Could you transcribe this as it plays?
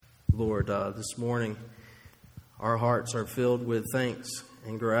Lord, this morning our hearts are filled with thanks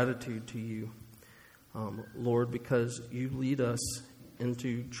and gratitude to you, Lord, because you lead us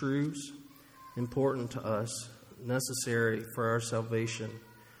into truths important to us, necessary for our salvation,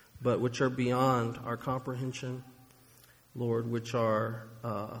 but which are beyond our comprehension, Lord, which are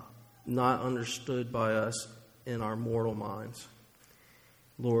not understood by us in our mortal minds.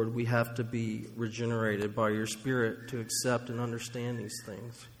 Lord, we have to be regenerated by your Spirit to accept and understand these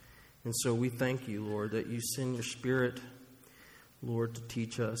things. And so we thank you, Lord, that you send your Spirit, Lord, to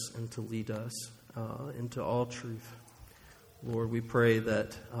teach us and to lead us into all truth. Lord, we pray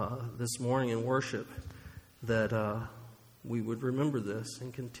that this morning in worship that we would remember this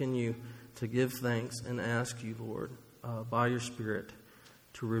and continue to give thanks and ask you, Lord, by your Spirit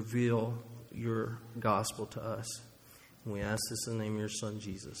to reveal your gospel to us. And we ask this in the name of your Son,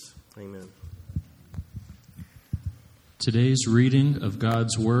 Jesus. Amen. Today's reading of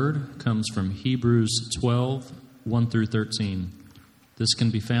God's Word comes from Hebrews 12, 1 through 13. This can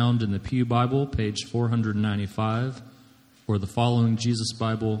be found in the Pew Bible, page 495, or the Following Jesus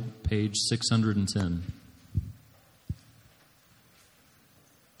Bible, page 610.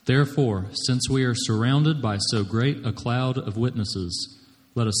 Therefore, since we are surrounded by so great a cloud of witnesses,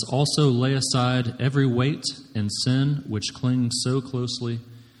 let us also lay aside every weight and sin which clings so closely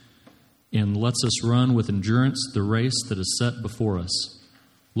and lets us run with endurance the race that is set before us,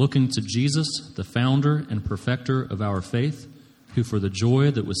 looking to Jesus, the founder and perfecter of our faith, who for the joy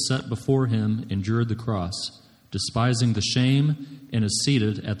that was set before him endured the cross, despising the shame, and is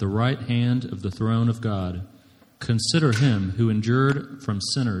seated at the right hand of the throne of God. Consider him who endured from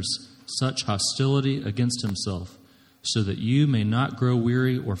sinners such hostility against himself, so that you may not grow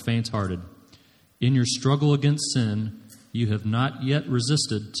weary or faint-hearted. In your struggle against sin, you have not yet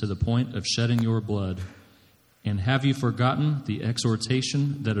resisted to the point of shedding your blood. And have you forgotten the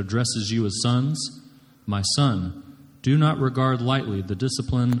exhortation that addresses you as sons? My son, do not regard lightly the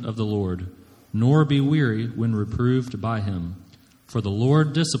discipline of the Lord, nor be weary when reproved by him. For the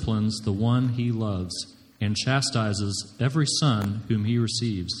Lord disciplines the one he loves, and chastises every son whom he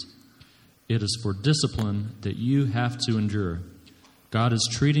receives. It is for discipline that you have to endure. God is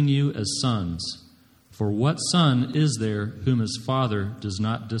treating you as sons. For what son is there whom his father does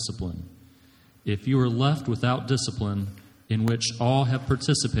not discipline? If you are left without discipline, in which all have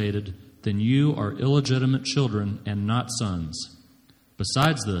participated, then you are illegitimate children and not sons.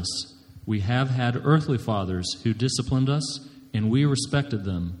 Besides this, we have had earthly fathers who disciplined us, and we respected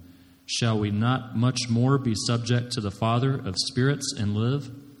them. Shall we not much more be subject to the Father of spirits and live?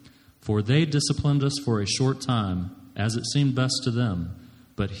 For they disciplined us for a short time, as it seemed best to them,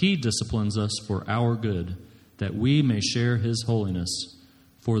 but he disciplines us for our good, that we may share his holiness.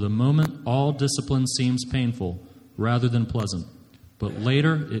 For the moment, all discipline seems painful, rather than pleasant, but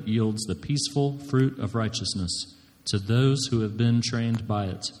later it yields the peaceful fruit of righteousness to those who have been trained by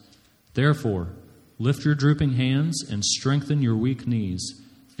it. Therefore, lift your drooping hands and strengthen your weak knees,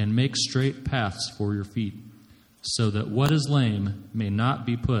 and make straight paths for your feet, so that what is lame may not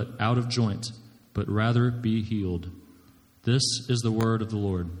be put out of joint, but rather be healed. This is the word of the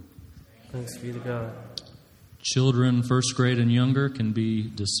Lord. Thanks be to God. Children, first grade and younger, can be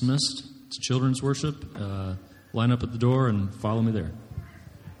dismissed to children's worship. Line up at the door and follow me there.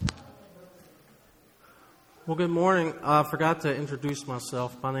 Well, good morning. I forgot to introduce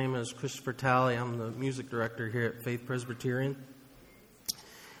myself. My name is Christopher Talley. I'm the music director here at Faith Presbyterian.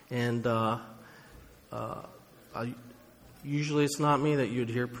 And usually it's not me that you'd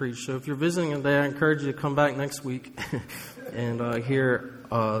hear preach. So if you're visiting today, I encourage you to come back next week and hear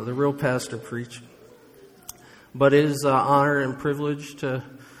the real pastor preach. But it is an honor and privilege to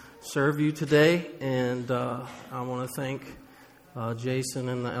serve you today. And I want to thank Jason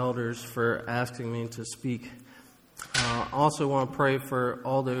and the elders for asking me to speak. I also want to pray for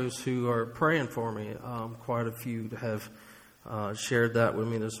all those who are praying for me. Quite a few have shared that with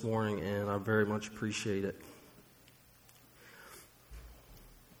me this morning, and I very much appreciate it.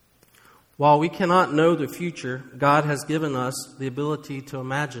 While we cannot know the future, God has given us the ability to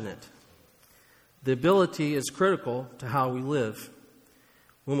imagine it. The ability is critical to how we live.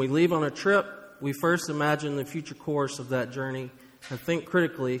 When we leave on a trip, we first imagine the future course of that journey and think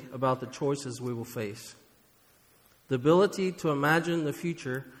critically about the choices we will face. The ability to imagine the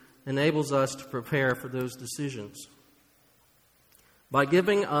future enables us to prepare for those decisions. By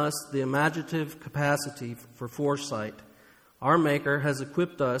giving us the imaginative capacity for foresight, our Maker has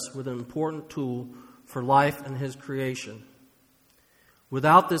equipped us with an important tool for life and His creation.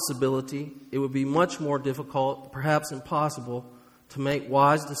 Without this ability, it would be much more difficult, perhaps impossible, to make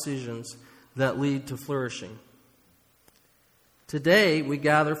wise decisions that lead to flourishing. Today, we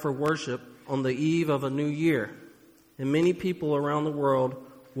gather for worship on the eve of a new year, and many people around the world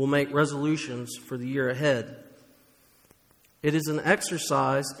will make resolutions for the year ahead. It is an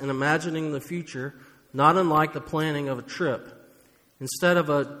exercise in imagining the future, not unlike the planning of a trip. Instead of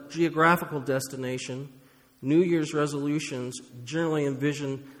a geographical destination, New Year's resolutions generally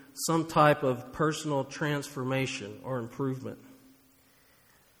envision some type of personal transformation or improvement.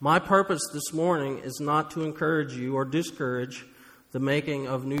 My purpose this morning is not to encourage you or discourage the making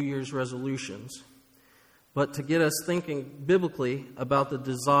of New Year's resolutions, but to get us thinking biblically about the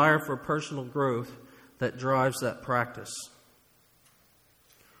desire for personal growth that drives that practice.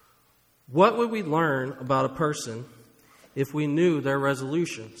 What would we learn about a person if we knew their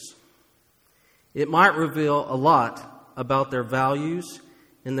resolutions? It might reveal a lot about their values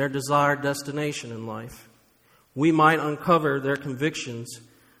and their desired destination in life. We might uncover their convictions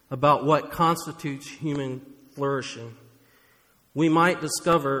about what constitutes human flourishing. We might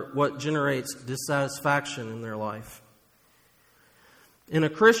discover what generates dissatisfaction in their life. In a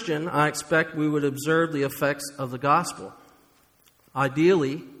Christian, I expect we would observe the effects of the gospel.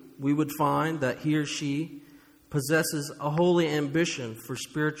 Ideally, we would find that he or she possesses a holy ambition for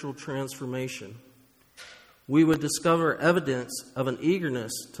spiritual transformation. We would discover evidence of an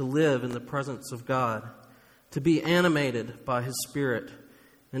eagerness to live in the presence of God, to be animated by His Spirit,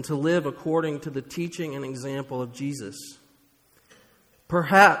 and to live according to the teaching and example of Jesus.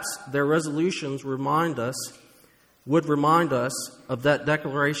 Perhaps their resolutions would remind us of that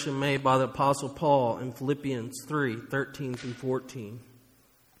declaration made by the Apostle Paul in Philippians 3:13 through 14.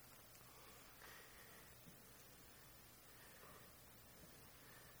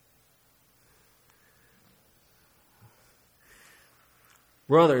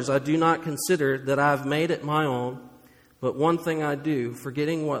 Brothers, I do not consider that I have made it my own, but one thing I do,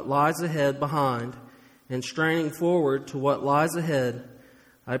 forgetting what lies ahead behind and straining forward to what lies ahead,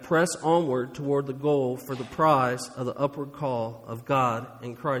 I press onward toward the goal for the prize of the upward call of God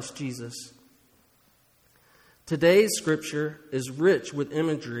in Christ Jesus. Today's scripture is rich with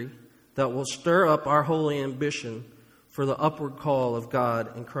imagery that will stir up our holy ambition for the upward call of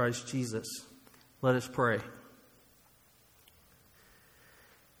God in Christ Jesus. Let us pray.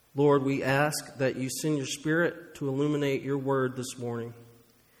 Lord, we ask that you send your Spirit to illuminate your word this morning.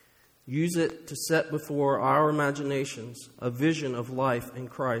 Use it to set before our imaginations a vision of life in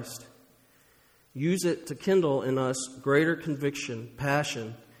Christ. Use it to kindle in us greater conviction,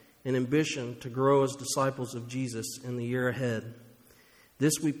 passion, and ambition to grow as disciples of Jesus in the year ahead.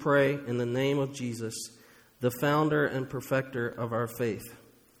 This we pray in the name of Jesus, the founder and perfecter of our faith.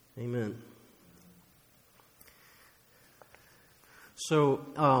 Amen.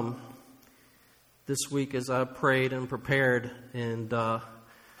 So, this week as I prayed and prepared and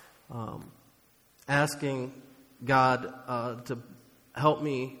asking God to help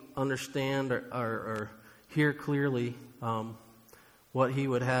me understand or hear clearly what He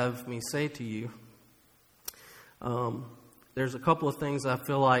would have me say to you, there's a couple of things I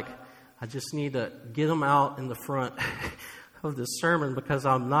feel like I just need to get them out in the front of this sermon because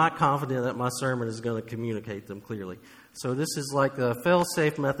I'm not confident that my sermon is going to communicate them clearly. So this is like a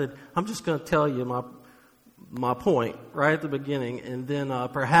fail-safe method. I'm just going to tell you my point right at the beginning, and then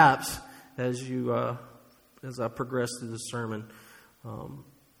perhaps as I progress through the sermon,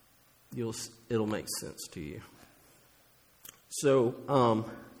 it'll make sense to you. So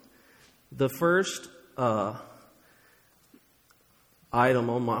the first item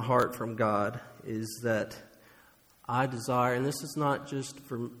on my heart from God is that I desire, and this is not just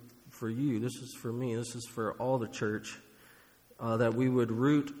for you, this is for me, this is for all the church, that we would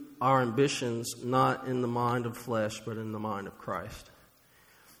root our ambitions not in the mind of flesh, but in the mind of Christ.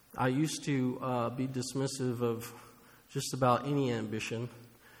 I used to be dismissive of just about any ambition,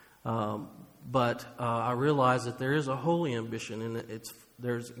 but I realize that there is a holy ambition, and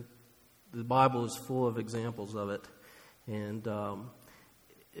the Bible is full of examples of it, and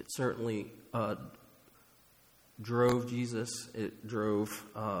it certainly drove Jesus. It drove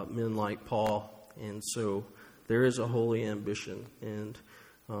men like Paul, and so there is a holy ambition, and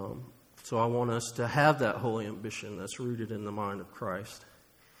so I want us to have that holy ambition that's rooted in the mind of Christ.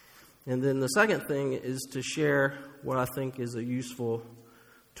 And then the second thing is to share what I think is a useful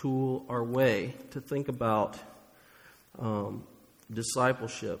tool or way to think about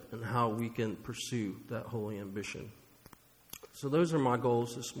discipleship and how we can pursue that holy ambition. So those are my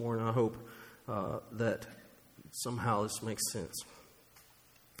goals this morning. I hope that somehow this makes sense.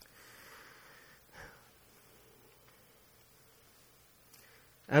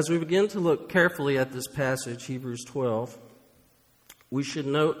 As we begin to look carefully at this passage, Hebrews 12, we should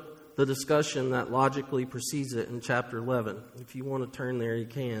note the discussion that logically precedes it in chapter 11. If you want to turn there, you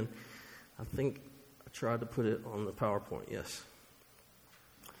can. I think I tried to put it on the PowerPoint, yes.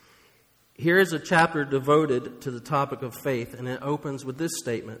 Here is a chapter devoted to the topic of faith, and it opens with this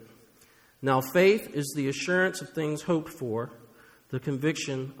statement. Now faith is the assurance of things hoped for, the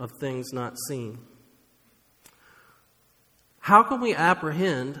conviction of things not seen. How can we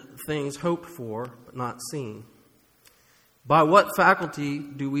apprehend things hoped for but not seen? By what faculty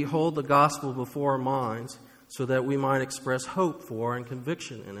do we hold the gospel before our minds so that we might express hope for and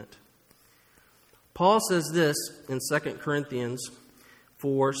conviction in it? Paul says this in 2 Corinthians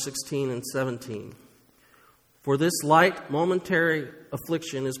 4:16 and 17. For this light momentary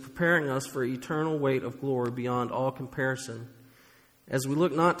affliction is preparing us for eternal weight of glory beyond all comparison, as we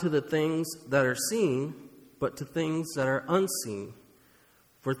look not to the things that are seen, but to things that are unseen.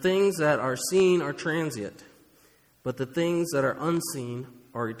 For things that are seen are transient, but the things that are unseen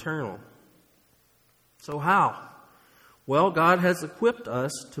are eternal. So how? Well, God has equipped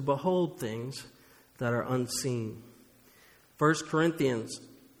us to behold things that are unseen. 1 Corinthians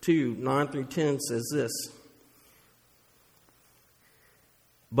 2:9-10 says this.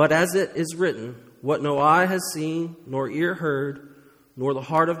 But as it is written, what no eye has seen, nor ear heard, nor the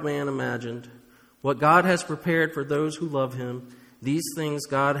heart of man imagined, what God has prepared for those who love him, these things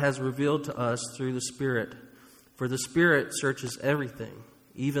God has revealed to us through the Spirit. For the Spirit searches everything,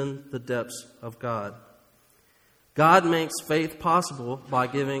 even the depths of God. God makes faith possible by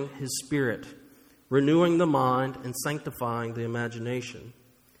giving his Spirit, renewing the mind and sanctifying the imagination.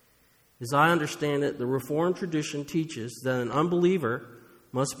 As I understand it, the Reformed tradition teaches that an unbeliever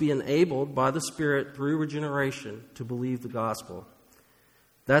must be enabled by the Spirit through regeneration to believe the gospel.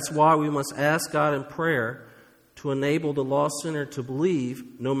 That's why we must ask God in prayer to enable the lost sinner to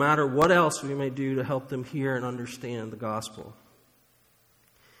believe, no matter what else we may do to help them hear and understand the gospel.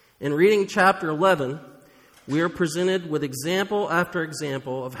 In reading chapter 11, we are presented with example after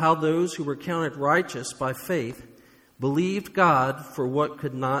example of how those who were counted righteous by faith believed God for what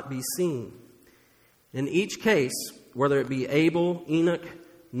could not be seen. In each case, whether it be Abel, Enoch,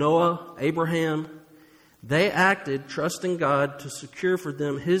 Noah, Abraham, they acted trusting God to secure for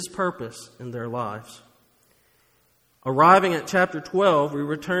them his purpose in their lives. Arriving at chapter 12, we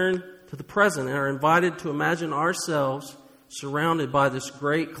return to the present and are invited to imagine ourselves surrounded by this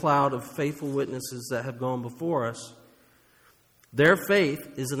great cloud of faithful witnesses that have gone before us. Their faith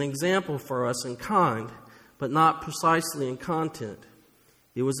is an example for us in kind, but not precisely in content.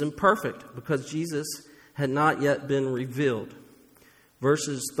 It was imperfect because Jesus had not yet been revealed.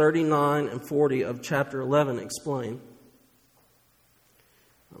 Verses 39 and 40 of chapter 11 explain.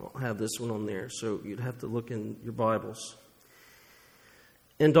 I don't have this one on there, so you'd have to look in your Bibles.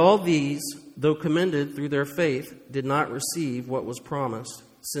 And all these, though commended through their faith, did not receive what was promised,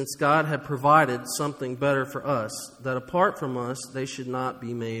 since God had provided something better for us, that apart from us they should not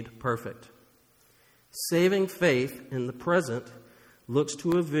be made perfect. Saving faith in the present looks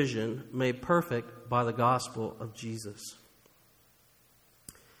to a vision made perfect by the gospel of Jesus.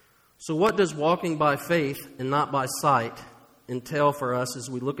 So what does walking by faith and not by sight entail for us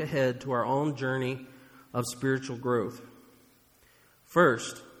as we look ahead to our own journey of spiritual growth?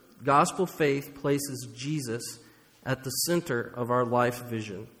 First, gospel faith places Jesus at the center of our life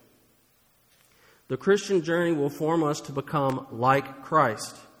vision. The Christian journey will form us to become like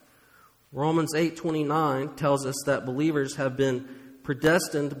Christ. Romans 8:29 tells us that believers have been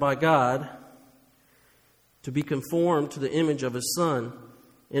predestined by God to be conformed to the image of his Son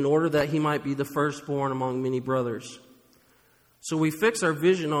in order that he might be the firstborn among many brothers. So we fix our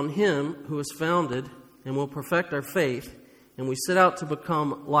vision on him who has founded and will perfect our faith, and we set out to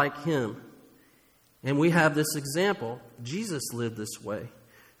become like him. And we have this example. Jesus lived this way,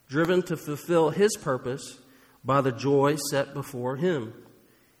 driven to fulfill his purpose by the joy set before him.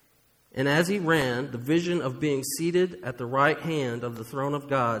 And as he ran, the vision of being seated at the right hand of the throne of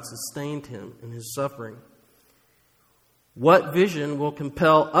God sustained him in his suffering. What vision will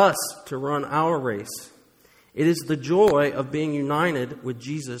compel us to run our race? It is the joy of being united with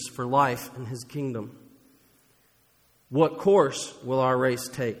Jesus for life in his kingdom. What course will our race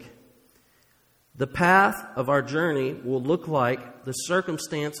take? The path of our journey will look like the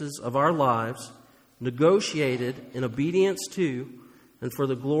circumstances of our lives negotiated in obedience to and for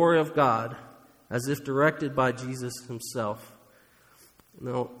the glory of God, as if directed by Jesus himself.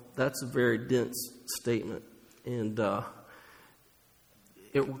 Now, that's a very dense statement, and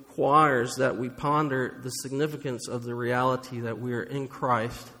it requires that we ponder the significance of the reality that we are in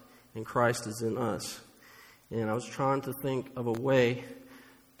Christ and Christ is in us. And I was trying to think of a way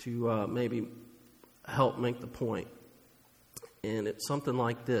to maybe help make the point. And it's something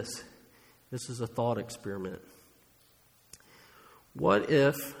like this. This is a thought experiment. What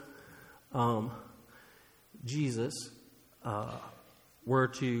if Jesus were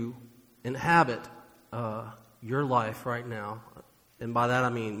to inhabit your life right now? And by that I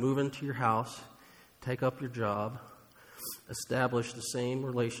mean move into your house, take up your job, establish the same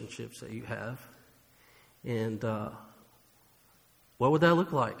relationships that you have. And what would that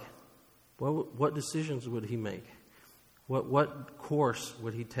look like? What decisions would he make? What course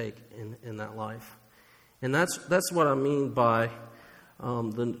would he take in that life? And that's what I mean by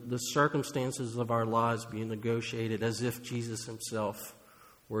the circumstances of our lives being negotiated as if Jesus himself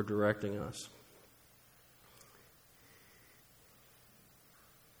were directing us.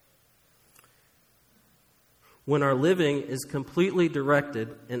 When our living is completely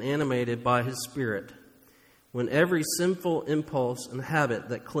directed and animated by His Spirit, when every sinful impulse and habit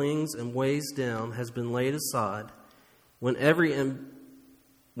that clings and weighs down has been laid aside, when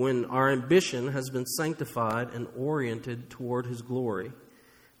our ambition has been sanctified and oriented toward His glory,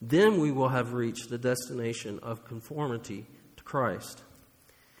 then we will have reached the destination of conformity to Christ.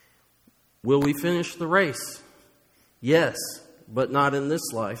 Will we finish the race? Yes, but not in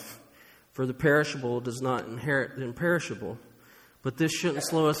this life. For the perishable does not inherit the imperishable. But this shouldn't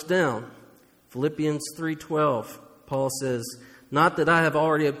slow us down. Philippians 3:12, Paul says, "Not that I have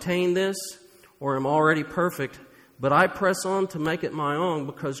already obtained this or am already perfect, but I press on to make it my own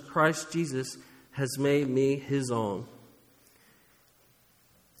because Christ Jesus has made me His own."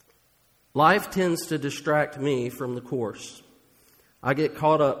 Life tends to distract me from the course. I get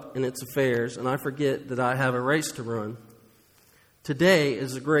caught up in its affairs and I forget that I have a race to run. Today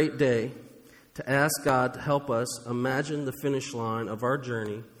is a great day to ask God to help us imagine the finish line of our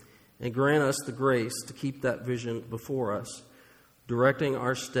journey and grant us the grace to keep that vision before us, directing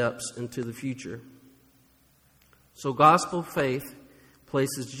our steps into the future. So gospel faith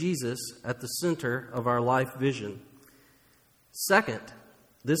places Jesus at the center of our life vision. Second,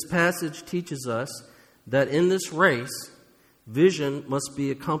 this passage teaches us that in this race, vision must be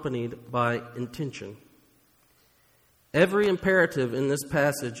accompanied by intention. Every imperative in this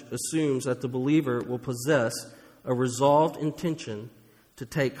passage assumes that the believer will possess a resolved intention to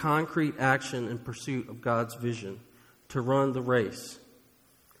take concrete action in pursuit of God's vision, to run the race.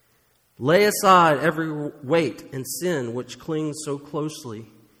 Lay aside every weight and sin which clings so closely.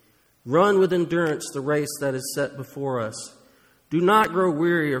 Run with endurance the race that is set before us. Do not grow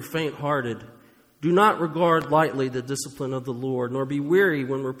weary or faint-hearted. Do not regard lightly the discipline of the Lord, nor be weary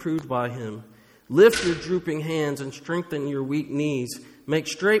when reproved by Him. Lift your drooping hands and strengthen your weak knees. Make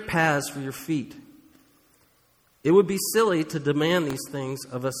straight paths for your feet. It would be silly to demand these things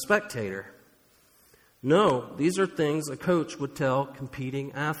of a spectator. No, these are things a coach would tell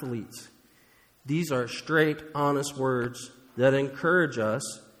competing athletes. These are straight, honest words that encourage us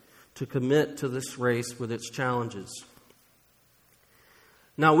to commit to this race with its challenges.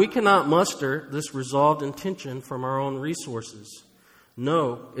 Now, we cannot muster this resolved intention from our own resources.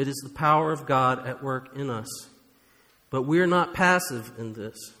 No, it is the power of God at work in us. But we are not passive in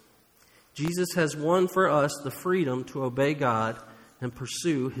this. Jesus has won for us the freedom to obey God and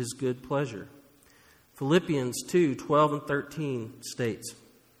pursue His good pleasure. Philippians 2:12 and 13 states,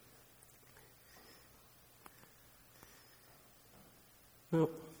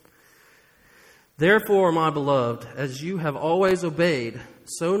 "Therefore, my beloved, as you have always obeyed,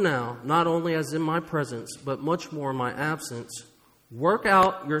 so now, not only as in my presence, but much more in my absence, work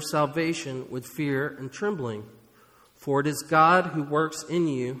out your salvation with fear and trembling. For it is God who works in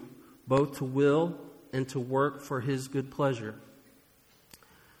you, both to will and to work for His good pleasure."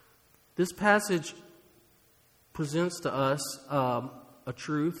 This passage presents to us a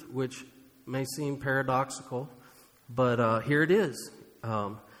truth which may seem paradoxical, but here it is.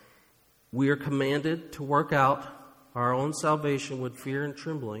 We are commanded to work out our own salvation with fear and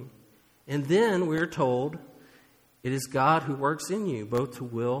trembling. And then we are told it is God who works in you, both to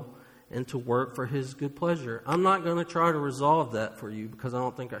will and to work for His good pleasure. I'm not going to try to resolve that for you because I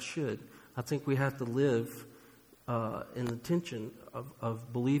don't think I should. I think we have to live in the tension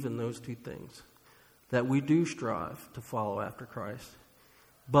of believing those two things, that we do strive to follow after Christ.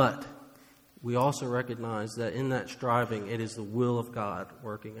 But we also recognize that in that striving, it is the will of God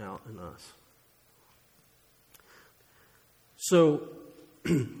working out in us. So,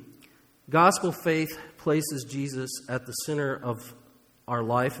 gospel faith places Jesus at the center of our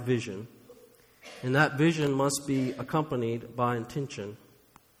life vision, and that vision must be accompanied by intention.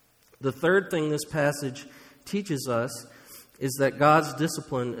 The third thing this passage teaches us is that God's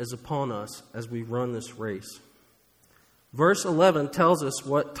discipline is upon us as we run this race. Verse 11 tells us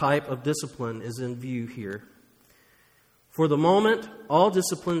what type of discipline is in view here. For the moment, all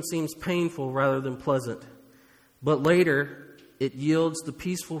discipline seems painful rather than pleasant, but later it yields the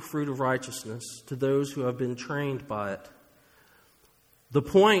peaceful fruit of righteousness to those who have been trained by it. The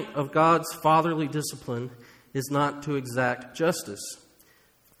point of God's fatherly discipline is not to exact justice.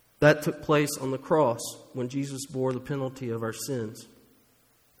 That took place on the cross when Jesus bore the penalty of our sins.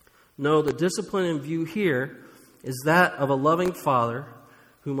 No, the discipline in view here is that of a loving father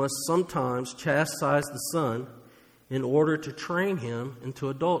who must sometimes chastise the son in order to train him into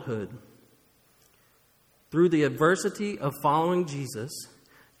adulthood. Through the adversity of following Jesus,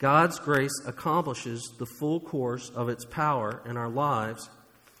 God's grace accomplishes the full course of its power in our lives.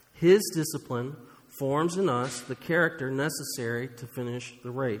 His discipline forms in us the character necessary to finish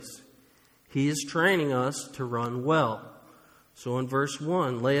the race. He is training us to run well. So in verse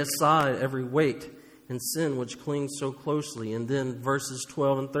 1, lay aside every weight and sin which clings so closely. And then verses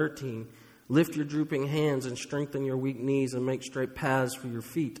 12 and 13, lift your drooping hands and strengthen your weak knees and make straight paths for your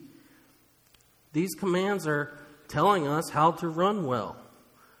feet. These commands are telling us how to run well.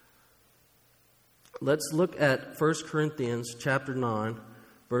 Let's look at 1 Corinthians chapter 9,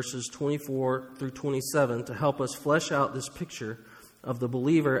 verses 24 through 27 to help us flesh out this picture of the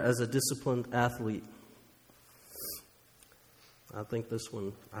believer as a disciplined athlete. I think this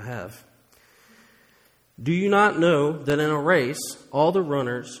one I have. Do you not know that in a race all the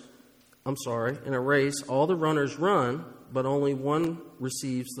runners run, but only one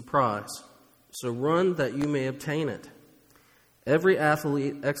receives the prize. So run that you may obtain it. Every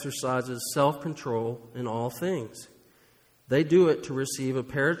athlete exercises self-control in all things. They do it to receive a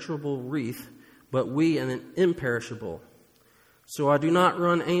perishable wreath, but we an imperishable. So I do not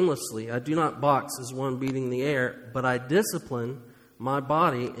run aimlessly. I do not box as one beating the air, but I discipline my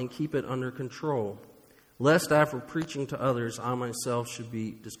body and keep it under control, lest after preaching to others, I myself should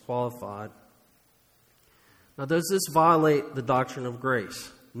be disqualified. Now, does this violate the doctrine of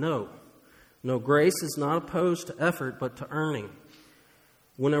grace? No. No, grace is not opposed to effort, but to earning.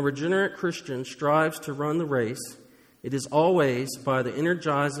 When a regenerate Christian strives to run the race, it is always by the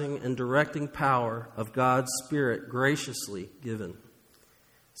energizing and directing power of God's Spirit graciously given.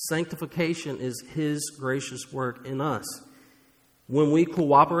 Sanctification is His gracious work in us. When we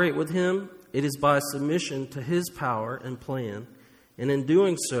cooperate with Him, it is by submission to His power and plan, and in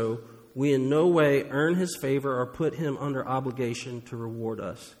doing so, we in no way earn His favor or put Him under obligation to reward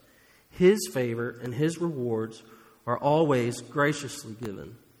us. His favor and His rewards are always graciously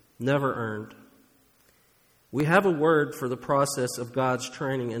given, never earned. We have a word for the process of God's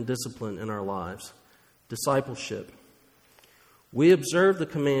training and discipline in our lives: discipleship. We observe the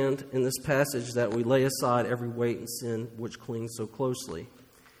command in this passage that we lay aside every weight and sin which clings so closely.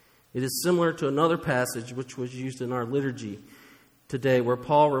 It is similar to another passage which was used in our liturgy today, where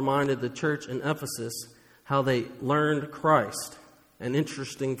Paul reminded the church in Ephesus how they learned Christ, an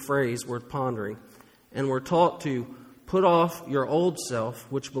interesting phrase worth pondering, and were taught to put off your old self,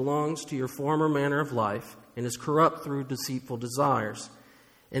 which belongs to your former manner of life and is corrupt through deceitful desires,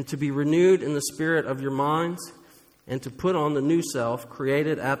 and to be renewed in the spirit of your minds, and to put on the new self,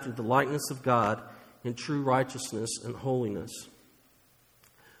 created after the likeness of God in true righteousness and holiness.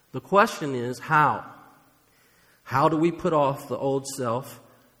 The question is, how? How do we put off the old self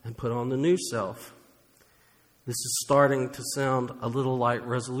and put on the new self? This is starting to sound a little like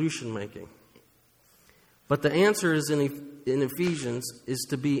resolution making. But the answer is in Ephesians is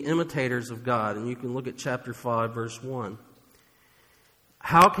to be imitators of God. And you can look at chapter 5, verse 1.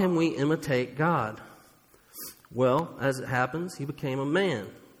 How can we imitate God? Well, as it happens, He became a man,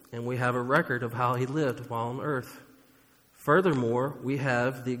 and we have a record of how He lived while on earth. Furthermore, we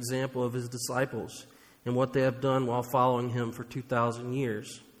have the example of His disciples and what they have done while following Him for 2,000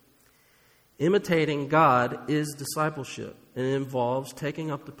 years. Imitating God is discipleship, and it involves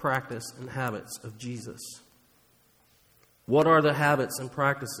taking up the practice and habits of Jesus. What are the habits and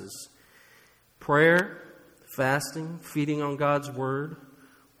practices? Prayer, fasting, feeding on God's Word,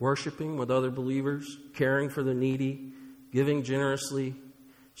 worshiping with other believers, caring for the needy, giving generously,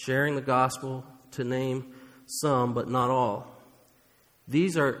 sharing the gospel, to name some but not all.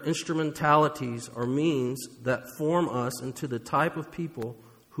 These are instrumentalities or means that form us into the type of people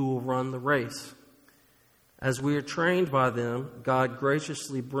who will run the race. As we are trained by them, God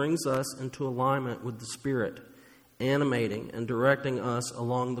graciously brings us into alignment with the Spirit, animating and directing us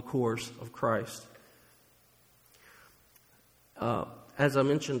along the course of Christ. As I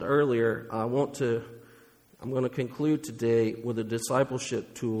mentioned earlier, I'm going to conclude today with a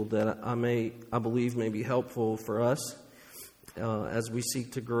discipleship tool that I believe may be helpful for us as we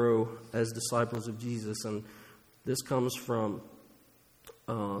seek to grow as disciples of Jesus. And this comes from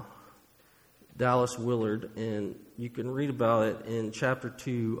Dallas Willard, and you can read about it in chapter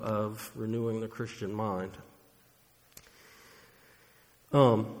 2 of Renewing the Christian Mind.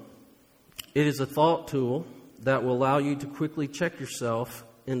 It is a thought tool that will allow you to quickly check yourself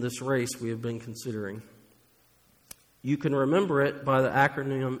in this race we have been considering. You can remember it by the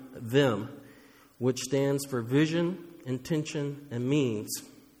acronym VIM, which stands for Vision, Intention, and Means.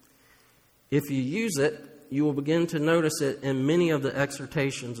 If you use it, you will begin to notice it in many of the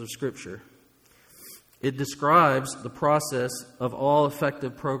exhortations of Scripture. It describes the process of all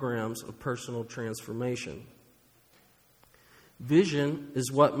effective programs of personal transformation. Vision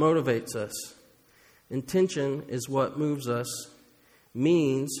is what motivates us. Intention is what moves us.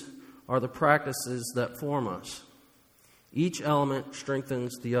 Means are the practices that form us. Each element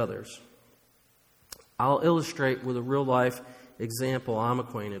strengthens the others. I'll illustrate with a real-life example I'm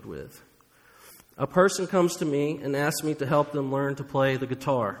acquainted with. A person comes to me and asks me to help them learn to play the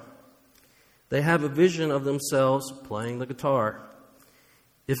guitar. They have a vision of themselves playing the guitar.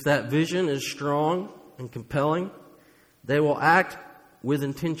 If that vision is strong and compelling, they will act with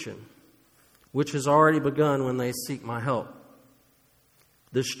intention, which has already begun when they seek my help.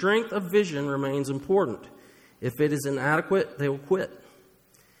 The strength of vision remains important. If it is inadequate, they will quit.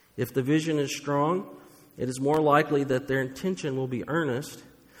 If the vision is strong, it is more likely that their intention will be earnest,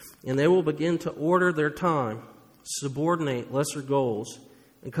 and they will begin to order their time, subordinate lesser goals,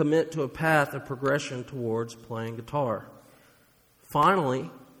 and commit to a path of progression towards playing guitar. Finally,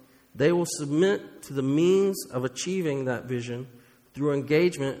 they will submit to the means of achieving that vision through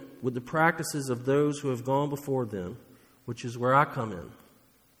engagement with the practices of those who have gone before them, which is where I come in.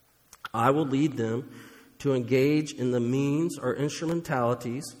 I will lead them to engage in the means or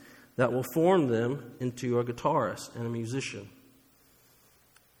instrumentalities that will form them into a guitarist and a musician.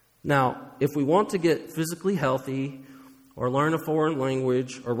 Now, if we want to get physically healthy or learn a foreign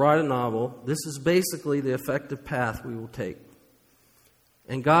language or write a novel, this is basically the effective path we will take.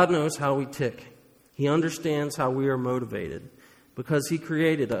 And God knows how we tick. He understands how we are motivated because He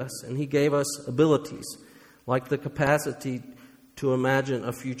created us and He gave us abilities like the capacity to imagine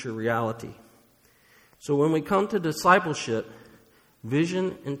a future reality. So when we come to discipleship,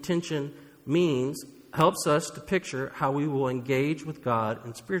 vision, intention, means helps us to picture how we will engage with God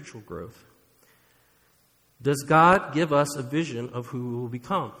in spiritual growth. Does God give us a vision of who we will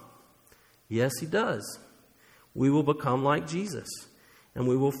become? Yes, He does. We will become like Jesus, and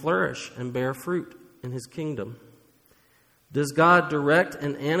we will flourish and bear fruit in His kingdom. Does God direct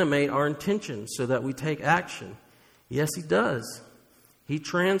and animate our intentions so that we take action? Yes, He does. He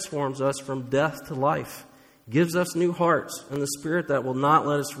transforms us from death to life, gives us new hearts and the Spirit that will not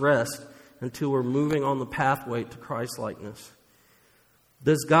let us rest until we're moving on the pathway to Christ-likeness.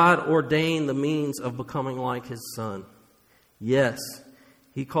 Does God ordain the means of becoming like His Son? Yes,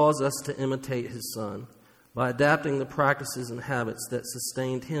 He calls us to imitate His Son by adapting the practices and habits that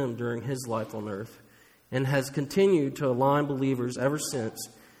sustained Him during His life on earth and has continued to align believers ever since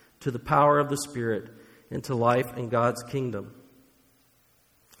to the power of the Spirit and to life in God's kingdom.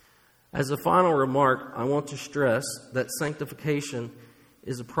 As a final remark, I want to stress that sanctification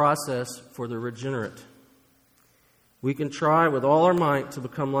is a process for the regenerate. We can try with all our might to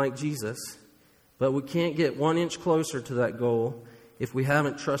become like Jesus, but we can't get 1 inch closer to that goal if we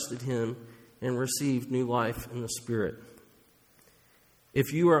haven't trusted Him and received new life in the Spirit.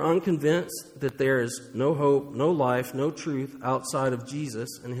 If you are unconvinced that there is no hope, no life, no truth outside of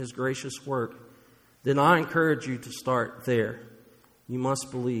Jesus and His gracious work, then I encourage you to start there. You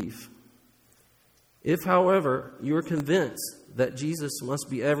must believe. If, however, you are convinced that Jesus must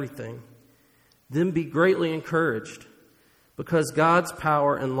be everything, then be greatly encouraged, because God's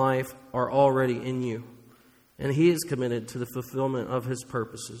power and life are already in you, and He is committed to the fulfillment of His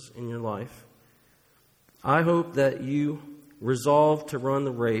purposes in your life. I hope that you resolve to run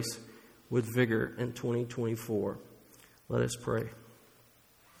the race with vigor in 2024. Let us pray.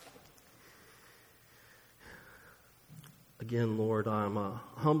 Again, Lord, I'm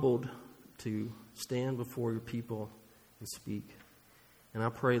humbled to stand before your people and speak. And I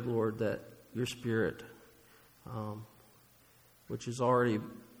pray, Lord, that your Spirit, which has already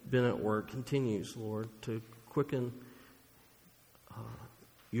been at work, continues, Lord, to quicken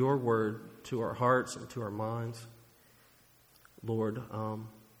your word to our hearts and to our minds. Lord,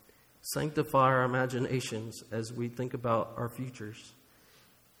 sanctify our imaginations as we think about our futures.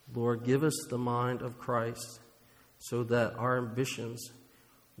 Lord, give us the mind of Christ so that our ambitions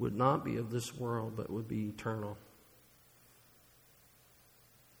would not be of this world, but would be eternal.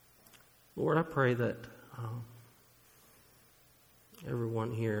 Lord, I pray that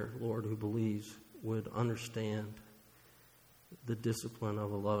everyone here, Lord, who believes would understand the discipline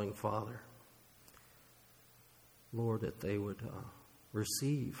of a loving Father. Lord, that they would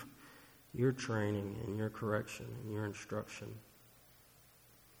receive your training and your correction and your instruction.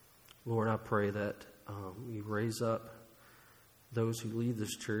 Lord, I pray that you raise up those who lead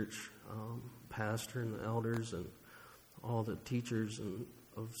this church, pastor and the elders and all the teachers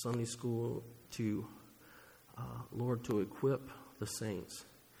of Sunday school to, Lord, to equip the saints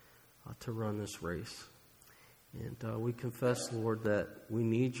to run this race. And we confess, Lord, that we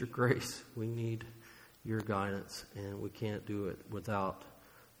need your grace. We need your guidance, and we can't do it without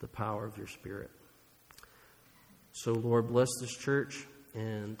the power of your Spirit. So, Lord, bless this church,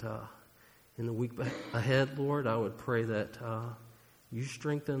 and in the week ahead, Lord, I would pray that you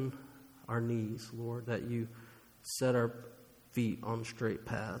strengthen our knees, Lord, that you set our feet on straight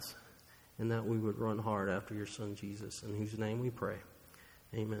paths, and that we would run hard after your Son, Jesus, in whose name we pray.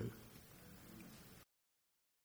 Amen.